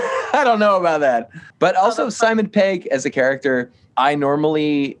I don't know about that. But also Simon Pegg as a character, I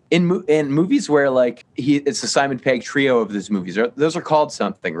normally in movies where like it's the Simon Pegg trio of these movies. Those are called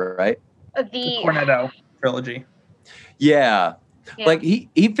something, right? The Cornetto trilogy. Yeah. Like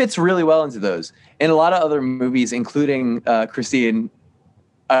he fits really well into those. In a lot of other movies, including Christine,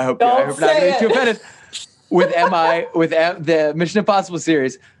 I hope you're not getting too offended. With the Mission Impossible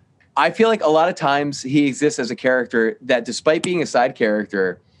series, I feel like a lot of times he exists as a character that, despite being a side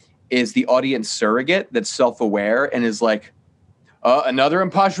character, is the audience surrogate that's self-aware and is like, another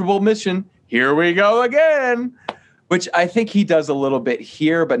impossible mission. Here we go again. Which I think he does a little bit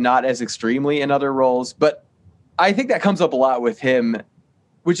here, but not as extremely in other roles. But I think that comes up a lot with him,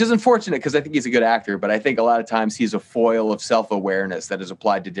 which is unfortunate because I think he's a good actor. But I think a lot of times he's a foil of self-awareness that is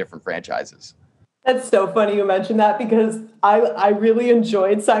applied to different franchises. That's so funny you mentioned that because I really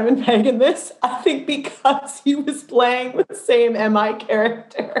enjoyed Simon Pegg in this. I think because he was playing the same MI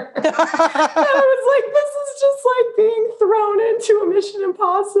character. I was like, this is just like being thrown into a Mission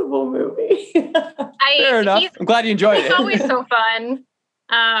Impossible movie. Fair enough. I'm glad you enjoyed it. He's always so fun.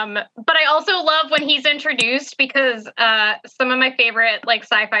 But I also love when he's introduced because some of my favorite like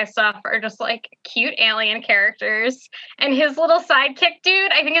sci-fi stuff are just like cute alien characters. And his little sidekick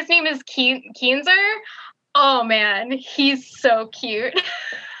dude, I think his name is Keenzer. Oh man, he's so cute.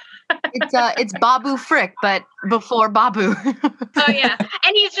 It's Babu Frick, but before Babu. Oh yeah,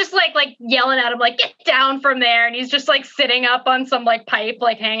 and he's just like yelling at him like get down from there, and he's just like sitting up on some like pipe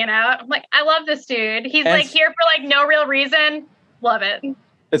like hanging out. I'm like, I love this dude. He's like here for like no real reason. Love it.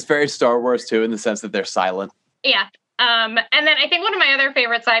 It's very Star Wars too, in the sense that they're silent. Yeah. And then I think one of my other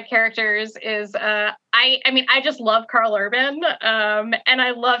favorite side characters is I just love Karl Urban. And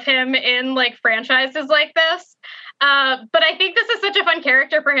I love him in like franchises like this. But I think this is such a fun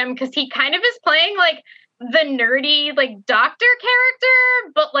character for him because he kind of is playing like the nerdy like doctor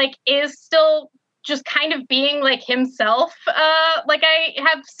character, but like is still just kind of being like himself. Like I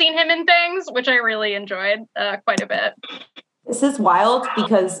have seen him in things, which I really enjoyed quite a bit. This is wild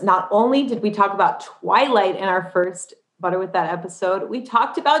because not only did we talk about Twilight in our first Butter With That episode, we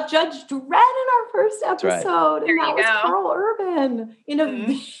talked about Judge Dredd in our first episode. Right. And that was Karl Urban in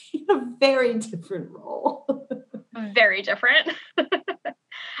a very different role. Very different. But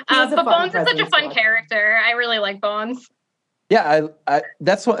Bones is such a fun character. I really like Bones. Yeah, I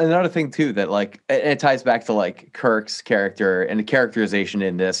that's another thing too that like it ties back to like Kirk's character and the characterization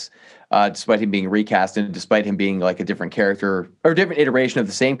in this, despite him being recast and despite him being like a different character or a different iteration of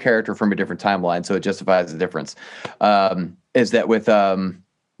the same character from a different timeline, so it justifies the difference. Is that with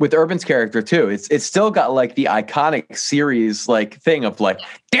Urban's character too? It's still got like the iconic series like thing of like,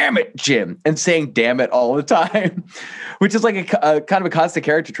 damn it, Jim, and saying damn it all the time, which is like a kind of a constant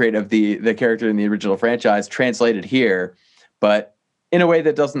character trait of the character in the original franchise translated here. But in a way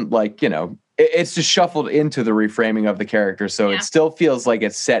that doesn't like, it's just shuffled into the reframing of the character. So it still feels like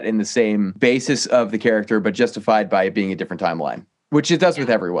it's set in the same basis of the character, but justified by it being a different timeline, which it does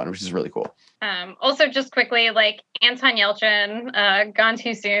with everyone, which is really cool. Also, just quickly, like Anton Yelchin, gone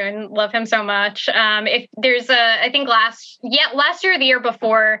too soon. Love him so much. If there's I think last year or the year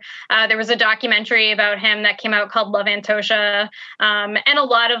before, there was a documentary about him that came out called Love Antosha. And a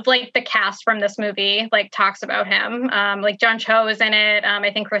lot of like the cast from this movie like talks about him. Like John Cho is in it.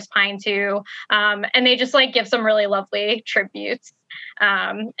 I think Chris Pine too. And they just like give some really lovely tributes.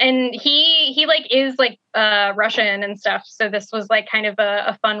 And he like is like Russian and stuff, so this was like kind of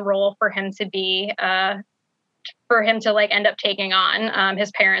a fun role for him to be for him to like end up taking on.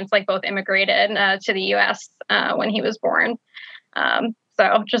 His parents like both immigrated to the US when he was born,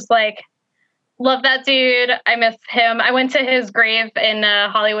 so just like love that dude. I miss him. I went to his grave in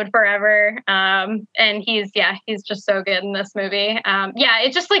Hollywood Forever, and he's just so good in this movie.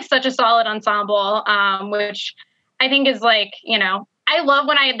 It's just like such a solid ensemble, which I think is like, I love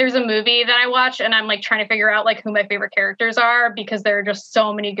when there's a movie that I watch and I'm like trying to figure out like who my favorite characters are, because there are just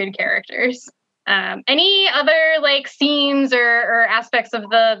so many good characters. Any other like scenes or aspects of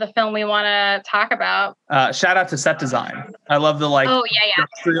the film we want to talk about? Shout out to set design. I love the like. Oh yeah.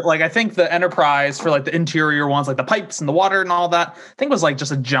 Like I think the Enterprise for like the interior ones, like the pipes and the water and all that, I think was like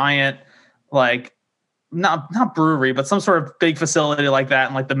just a giant, like not brewery, but some sort of big facility like that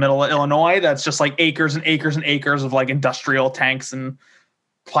in like the middle of Illinois. That's just like acres and acres and acres of like industrial tanks and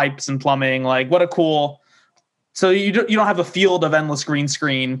pipes and plumbing. Like what a cool. So you don't have a field of endless green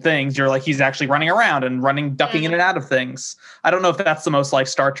screen things. You're like, he's actually running around and ducking in and out of things. I don't know if that's the most like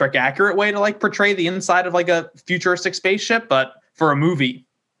Star Trek accurate way to like portray the inside of like a futuristic spaceship, but for a movie,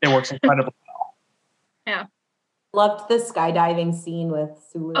 it works incredibly well. Yeah. Loved the skydiving scene with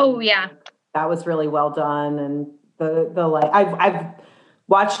Sulu. Oh yeah. That was really well done. And the like, I've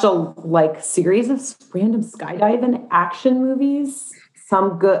watched a like series of random skydiving action movies.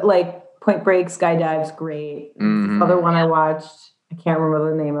 Some good, like Point Break, Skydive's great. Mm-hmm. The other one I watched, I can't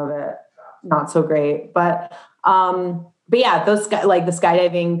remember the name of it. Not so great, but yeah, those like the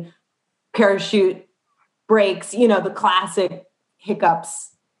skydiving parachute breaks, the classic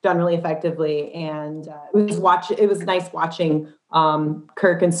hiccups done really effectively. And it was nice watching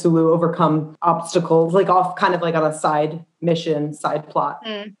Kirk and Sulu overcome obstacles, like off kind of like on a side mission, side plot.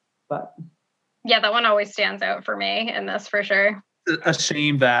 But yeah, that one always stands out for me in this for sure. A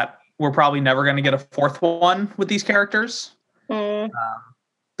shame that we're probably never going to get a fourth one with these characters. The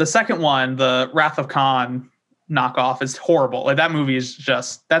second one, the Wrath of Khan knockoff, is horrible. Like that movie is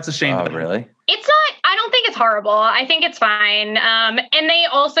that's a shame. Oh, really? It's not, I don't think it's horrible. I think it's fine. And they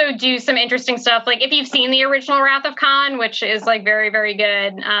also do some interesting stuff. Like if you've seen the original Wrath of Khan, which is like very, very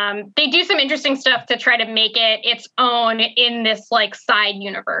good, they do some interesting stuff to try to make it its own in this like side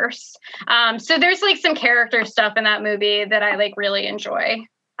universe. So there's like some character stuff in that movie that I like really enjoy.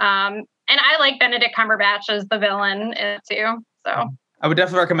 And I like Benedict Cumberbatch as the villain too. So I would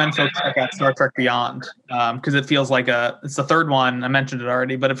definitely recommend folks check out Star Trek Beyond, because it feels like it's the third one. I mentioned it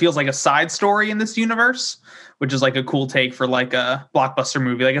already, but it feels like a side story in this universe, which is like a cool take for like a blockbuster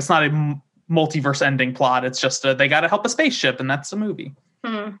movie. Like it's not a multiverse ending plot. It's just they got to help a spaceship, and that's a movie.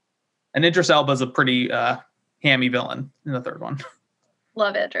 And Idris Elba is a pretty hammy villain in the third one.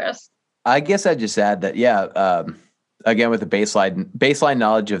 Love Idris. I guess I'd just add that, again, with the baseline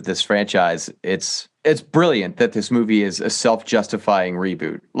knowledge of this franchise, it's brilliant that this movie is a self-justifying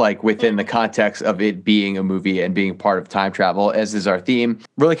reboot, like within the context of it being a movie and being part of time travel, as is our theme.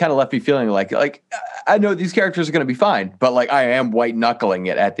 Really kind of left me feeling like I know these characters are going to be fine, but like I am white knuckling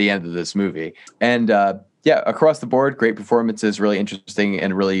it at the end of this movie. And across the board, great performances, really interesting,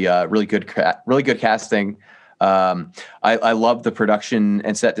 and really good casting. I love the production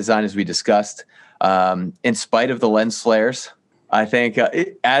and set design, as we discussed. In spite of the lens flares, I think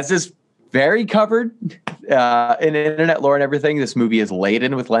as is very covered in internet lore and everything, this movie is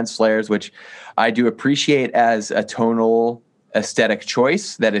laden with lens flares, which I do appreciate as a tonal aesthetic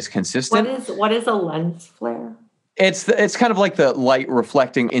choice that is consistent. What is a lens flare? It's kind of like the light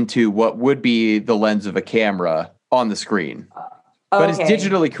reflecting into what would be the lens of a camera on the screen. But it's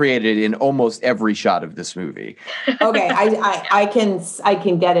digitally created in almost every shot of this movie. Okay, I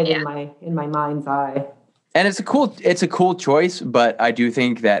can get it in my mind's eye. And it's a cool choice, but I do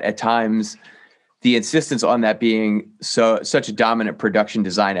think that at times the insistence on that being such a dominant production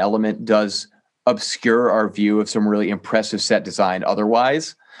design element does obscure our view of some really impressive set design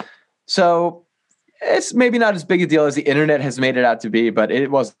otherwise. So it's maybe not as big a deal as the internet has made it out to be, but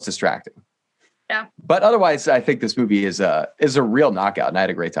it was distracting. Yeah. But otherwise, I think this movie is a real knockout, and I had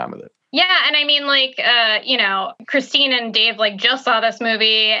a great time with it. Yeah, and I mean, like, Christine and Dave like just saw this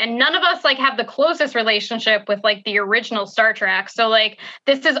movie, and none of us like have the closest relationship with like the original Star Trek. So like,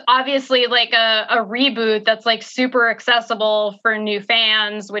 this is obviously like a reboot that's like super accessible for new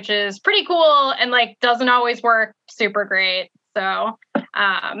fans, which is pretty cool, and like doesn't always work super great. So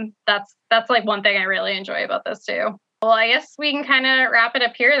that's like one thing I really enjoy about this too. Well, I guess we can kind of wrap it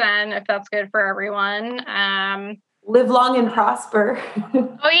up here then, if that's good for everyone. Live long and prosper.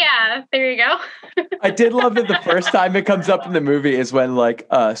 Oh yeah, there you go. I did love that the first time it comes up in the movie is when like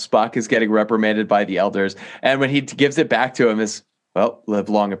Spock is getting reprimanded by the elders, and when he gives it back to him is, well, live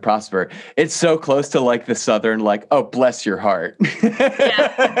long and prosper. It's so close to like the Southern, like, oh, bless your heart.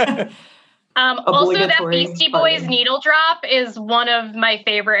 Yeah. Also, that Beastie Boys needle drop is one of my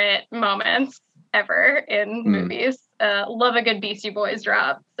favorite moments ever in movies. Love a good Beastie Boys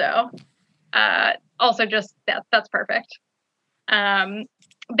drop. So also just that's perfect.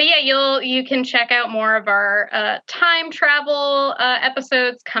 But yeah, you can check out more of our time travel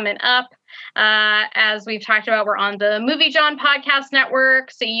episodes coming up. As we've talked about, we're on the Movie John Podcast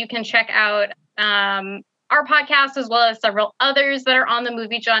Network, so you can check out our podcast as well as several others that are on the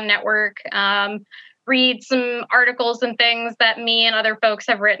Movie John Network. Read some articles and things that me and other folks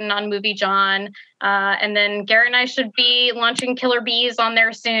have written on Movie John. And then Garrett and I should be launching Killer Bees on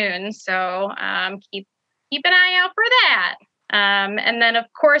there soon. So keep an eye out for that. And then, of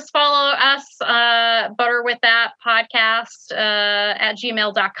course, follow us, Butter With That podcast at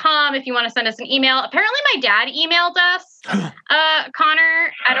gmail.com if you want to send us an email. Apparently, my dad emailed us,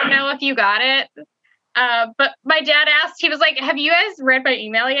 Connor. I don't know if you got it. But my dad asked, he was like, have you guys read my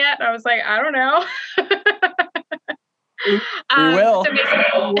email yet? I was like, I don't know. We will.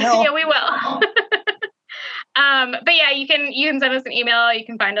 Yeah, we will. But yeah, you can send us an email. You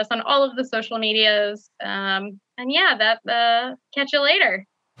can find us on all of the social medias. And yeah, catch you later.